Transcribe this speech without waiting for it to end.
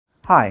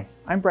Hi,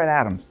 I'm Brett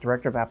Adams,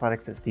 Director of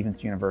Athletics at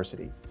Stevenson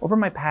University. Over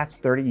my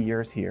past 30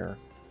 years here,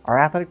 our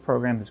athletic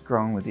program has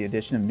grown with the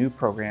addition of new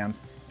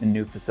programs and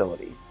new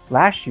facilities.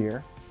 Last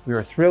year, we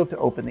were thrilled to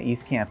open the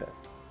East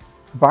Campus,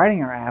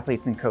 providing our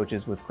athletes and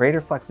coaches with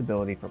greater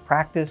flexibility for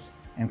practice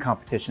and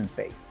competition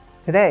space.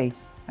 Today,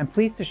 I'm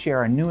pleased to share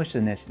our newest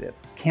initiative,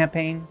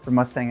 Campaign for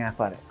Mustang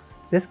Athletics.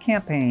 This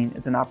campaign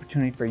is an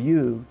opportunity for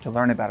you to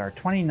learn about our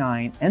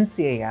 29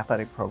 NCAA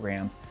athletic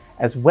programs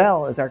as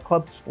well as our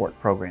club sport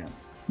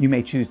programs. You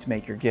may choose to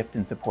make your gift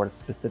in support of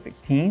specific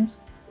teams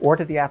or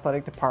to the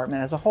athletic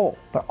department as a whole,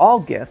 but all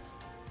gifts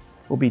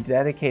will be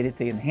dedicated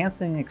to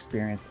enhancing the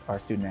experience of our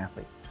student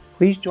athletes.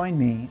 Please join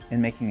me in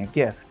making a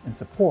gift in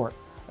support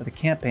of the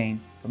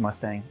Campaign for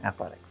Mustang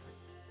Athletics.